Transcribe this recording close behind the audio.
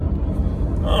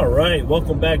All right,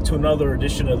 welcome back to another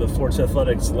edition of the Forza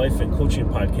Athletics Life and Coaching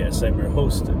Podcast. I'm your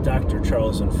host, Dr.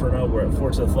 Charles Inferno. We're at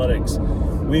Forza Athletics.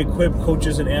 We equip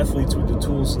coaches and athletes with the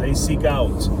tools they seek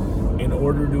out in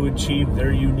order to achieve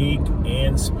their unique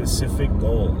and specific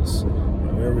goals.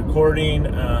 And we're recording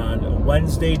on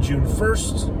Wednesday, June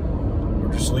 1st.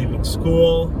 We're just leaving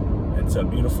school. It's a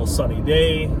beautiful sunny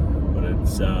day, but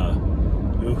it's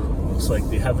looks like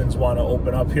the heavens want to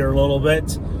open up here a little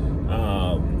bit.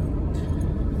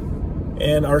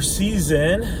 And our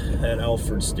season at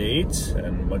Alfred State,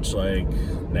 and much like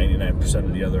 99%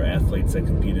 of the other athletes that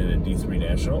competed at D3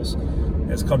 Nationals,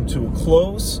 has come to a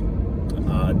close.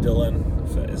 Dylan,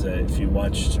 if you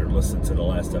watched or listened to the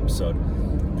last episode,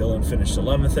 Dylan finished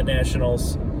 11th at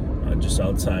Nationals, just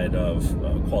outside of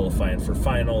qualifying for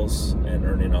finals and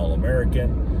earning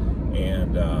All-American.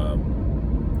 And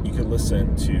you can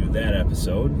listen to that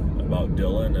episode about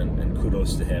Dylan, and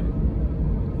kudos to him.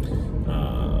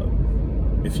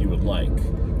 If you would like.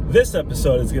 This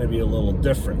episode is going to be a little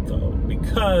different, though,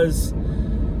 because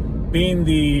being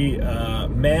the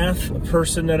math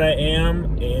person that I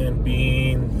am, and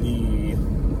being the,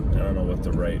 I don't know what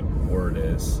the right word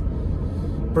is,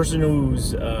 person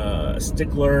who's a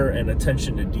stickler and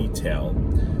attention to detail,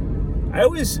 I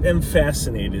always am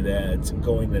fascinated at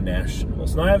going to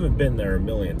nationals. Now, I haven't been there a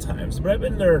million times, but I've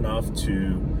been there enough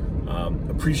to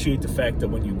appreciate the fact that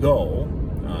when you go,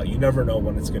 you never know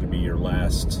when it's going to be your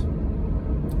last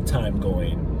time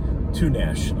going to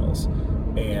nationals.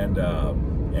 And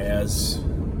as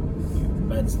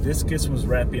men's discus was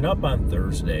wrapping up on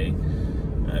Thursday,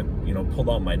 I pulled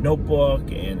out my notebook,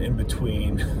 and in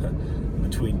between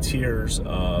tears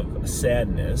of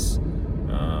sadness,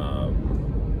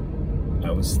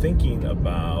 I was thinking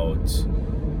about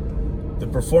the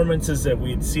performances that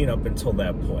we had seen up until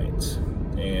that point.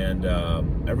 And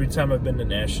every time I've been to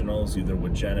nationals, either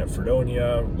with Jen at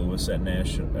Fredonia, Lewis at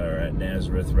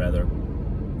Nazareth,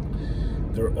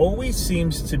 there always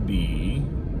seems to be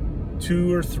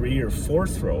 2 or 3 or 4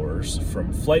 throwers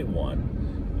from Flight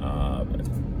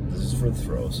 1, this is for the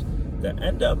throws, that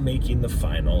end up making the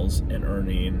finals and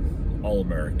earning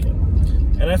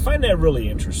All-American. And I find that really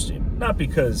interesting, not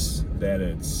because that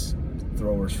it's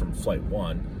throwers from Flight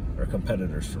 1, or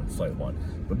competitors from Flight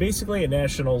 1. But basically at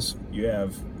Nationals, you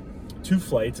have 2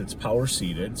 flights. It's power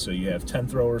seated, so you have 10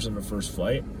 throwers in the first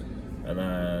flight, and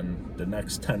then the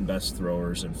next 10 best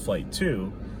throwers in Flight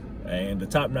 2, and the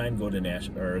top 9 go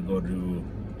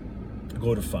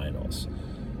to finals.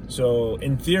 So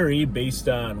in theory, based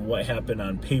on what happened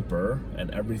on paper and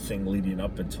everything leading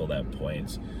up until that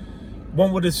point,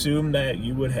 one would assume that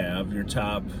you would have your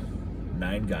top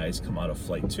 9 guys come out of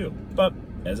Flight 2. But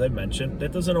as I mentioned,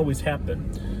 that doesn't always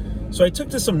happen. So I took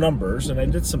to some numbers and I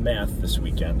did some math this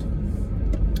weekend.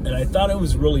 And I thought it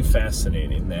was really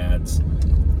fascinating that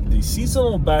the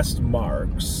seasonal best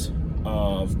marks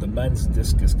of the men's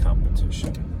discus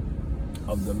competition,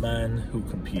 of the men who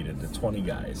competed, the 20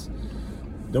 guys,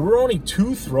 there were only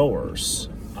 2 throwers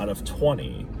out of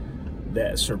 20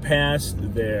 that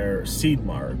surpassed their seed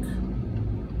mark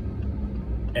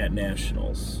at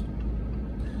nationals.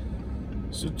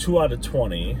 So 2 out of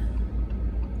 20,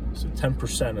 so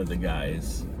 10% of the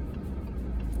guys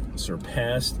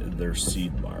surpassed their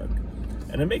seed mark.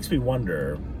 And it makes me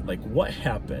wonder, what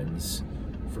happens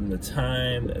from the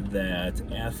time that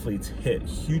athletes hit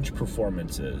huge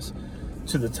performances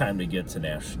to the time they get to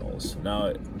nationals? Now,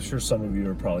 I'm sure some of you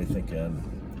are probably thinking,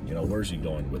 where's he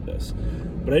going with this?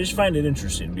 But I just find it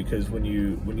interesting because when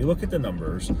you look at the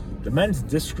numbers, the men's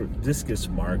discus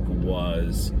mark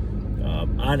was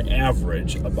on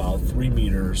average about 3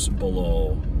 meters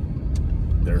below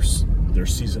their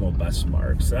seasonal best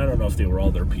marks. And I don't know if they were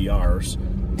all their PRs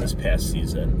this past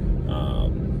season.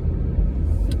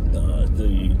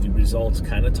 The results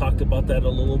kind of talked about that a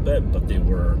little bit, but they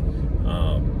were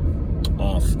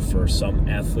off for some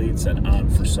athletes and on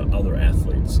for some other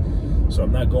athletes. So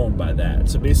I'm not going by that.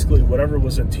 So basically, whatever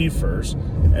was in TFERS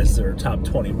as their top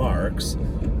 20 marks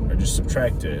are just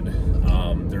subtracted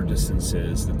their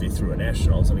distances that they threw at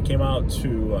nationals, and it came out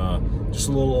to just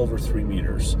a little over 3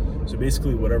 meters. So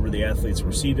basically, whatever the athletes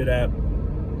were seated at,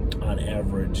 on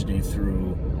average, they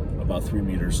threw about 3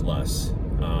 meters less,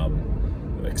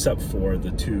 except for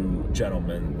the 2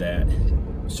 gentlemen that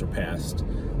surpassed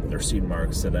their seed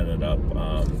marks that ended up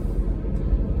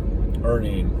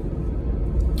earning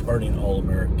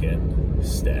All-American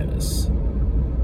status.